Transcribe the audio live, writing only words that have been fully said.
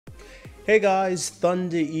Hey guys,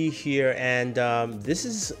 Thunder E here, and this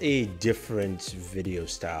is a different video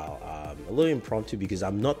style, a little impromptu because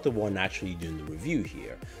I'm not the one actually doing the review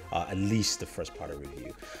here, at least the first part of the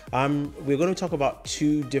review. We're going to talk about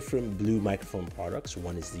two different Blue microphone products.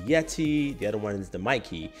 One is the Yeti, the other one is the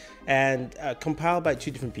Mikey, and compiled by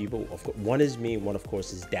two different people. Of course, one is me, one of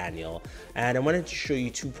course is Daniel, and I wanted to show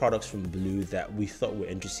you two products from Blue that we thought were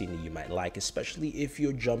interesting that you might like, especially if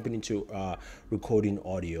you're jumping into recording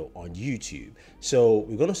audio on YouTube. So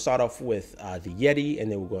we're going to start off with the Yeti,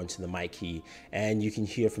 and then we'll go into the Mikey, and you can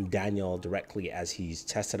hear from Daniel directly as he's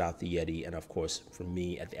tested out the Yeti, and of course from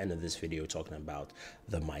me at the end of this video talking about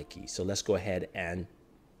the Mikey. So let's go ahead and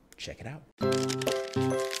check it out.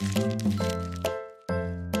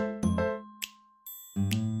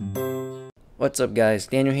 What's up guys,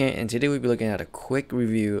 Daniel here, and today we'll be looking at a quick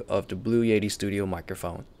review of the Blue Yeti Studio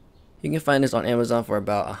microphone. You can find this on Amazon for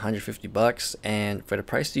about 150 bucks, and for the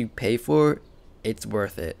price you pay for, it's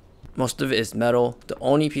worth it. Most of it is metal. The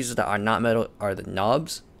only pieces that are not metal are the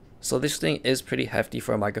knobs. So this thing is pretty hefty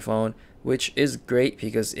for a microphone, which is great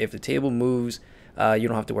because if the table moves, you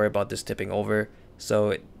don't have to worry about this tipping over.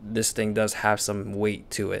 So this thing does have some weight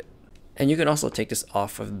to it. And you can also take this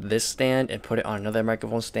off of this stand and put it on another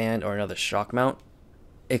microphone stand or another shock mount.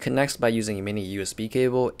 It connects by using a mini USB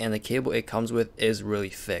cable, and the cable it comes with is really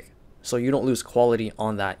thick, so you don't lose quality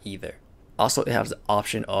on that either. Also, it has the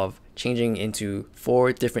option of changing into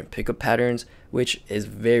 4 different pickup patterns, which is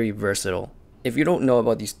very versatile. If you don't know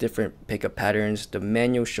about these different pickup patterns, the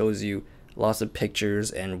manual shows you lots of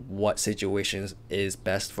pictures and what situations is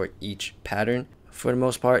best for each pattern. For the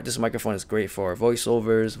most part, this microphone is great for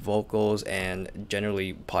voiceovers, vocals, and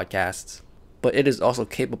generally podcasts, but it is also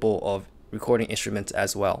capable of recording instruments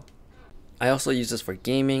as well. I also use this for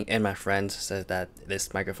gaming, and my friend says that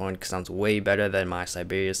this microphone sounds way better than my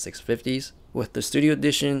Siberia 650s. With the Studio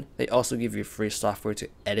Edition, they also give you free software to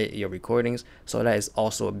edit your recordings, so that is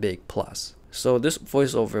also a big plus. So this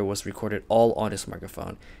voiceover was recorded all on this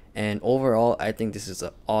microphone, and overall I think this is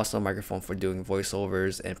an awesome microphone for doing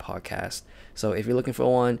voiceovers and podcasts. So if you're looking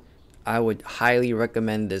for one, I would highly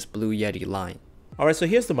recommend this Blue Yeti line. Alright, so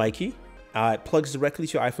here's the Mikey. It plugs directly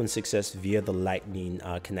to iPhone 6s via the Lightning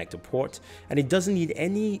connector port, and it doesn't need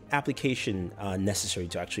any application necessary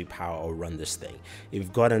to actually power or run this thing.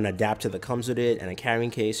 You've got an adapter that comes with it and a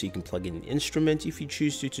carrying case, so you can plug in an instrument if you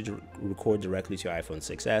choose to record directly to iPhone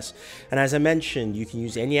 6s. And as I mentioned, you can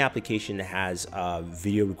use any application that has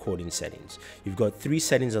video recording settings. You've got 3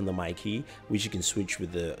 settings on the Mikey, which you can switch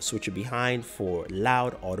with the switcher behind for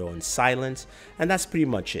loud, auto, and silent, and that's pretty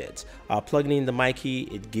much it. Plugging in the Mikey,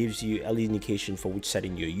 it gives you LED indication for which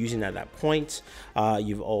setting you're using at that point.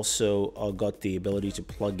 You've also got the ability to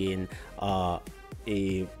plug in a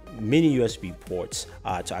mini USB ports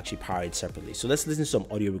to actually power it separately. So let's listen to some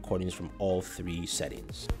audio recordings from all 3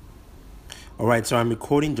 settings. Alright, so I'm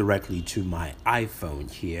recording directly to my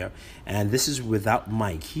iPhone here, and this is without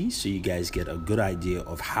Mikey, so you guys get a good idea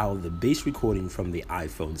of how the bass recording from the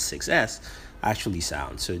iPhone 6s actually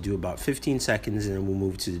sounds. So do about 15 seconds and then we'll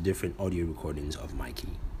move to the different audio recordings of Mikey.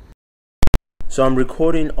 So I'm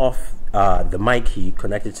recording off the Mikey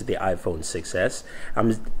connected to the iPhone 6s.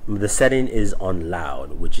 The setting is on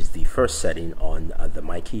loud, which is the first setting on the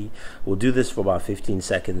Mikey. We'll do this for about 15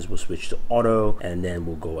 seconds. We'll switch to auto, and then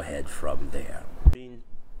we'll go ahead from there.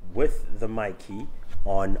 With the Mikey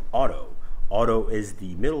on auto. Auto is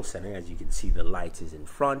the middle setting. As you can see, the light is in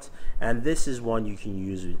front, and this is one you can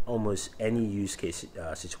use in almost any use case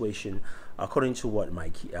situation, according to what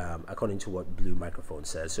Blue microphone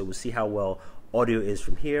says. So we'll see how well audio is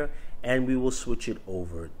from here, and we will switch it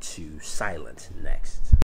over to silent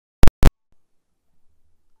next.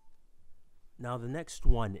 Now the next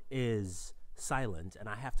one is silent, and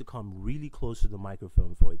I have to come really close to the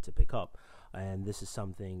microphone for it to pick up, and this is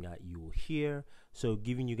something that you will hear, so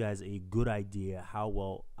giving you guys a good idea how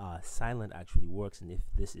well silent actually works, and if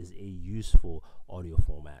this is a useful audio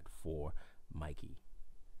format for Mikey.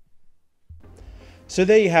 So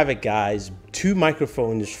there you have it, guys. 2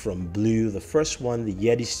 microphones from Blue. The first one, the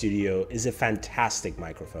Yeti Studio, is a fantastic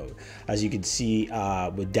microphone. As you can see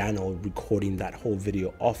with Daniel recording that whole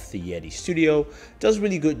video off the Yeti Studio, does a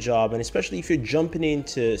really good job. And especially if you're jumping in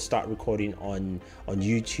to start recording on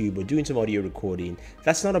YouTube or doing some audio recording,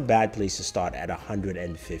 that's not a bad place to start at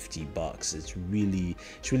 150 bucks. It's really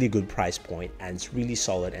a good price point, and it's really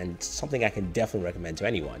solid, and it's something I can definitely recommend to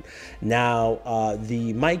anyone. Now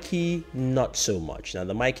the Mikey, not so much. Now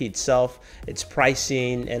the Mikey itself its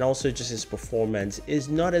pricing and also just its performance is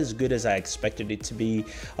not as good as I expected it to be.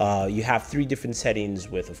 You have 3 different settings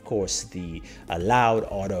with, of course, the loud,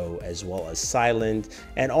 auto, as well as silent.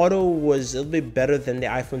 And auto was a little bit better than the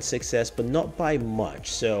iPhone 6s, but not by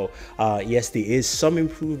much. So yes, there is some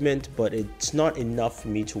improvement, but it's not enough for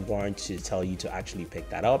me to warrant to tell you to actually pick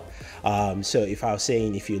that up. So if I was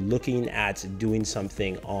saying, if you're looking at doing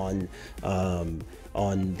something on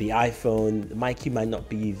the iPhone, the Mikey might not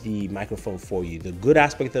be the microphone for you. The good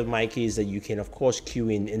aspect of Mikey is that you can, of course, cue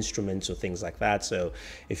in instruments or things like that. So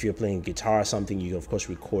if you're playing guitar or something, you can, of course,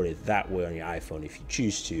 record it that way on your iPhone if you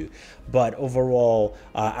choose to. But overall,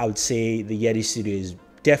 I would say the Yeti Studio is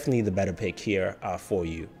definitely the better pick here for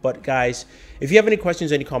you. But guys, if you have any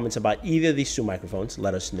questions or any comments about either of these 2 microphones,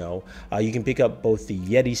 let us know. You can pick up both the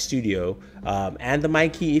Yeti Studio and the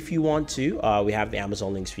Mikey if you want to. We have the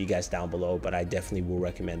Amazon links for you guys down below, but I definitely will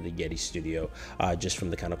recommend the Yeti Studio just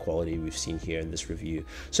from the kind of quality we've seen here in this review.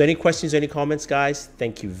 So any questions, any comments, guys,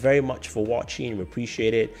 thank you very much for watching. We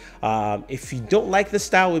appreciate it. If you don't like the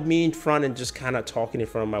style with me in front and just kind of talking in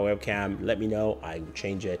front of my webcam, let me know. I will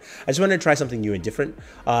change it. I just wanted to try something new and different.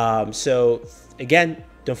 So again,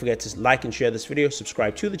 don't forget to like and share this video,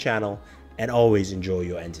 subscribe to the channel, and always enjoy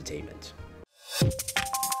your entertainment.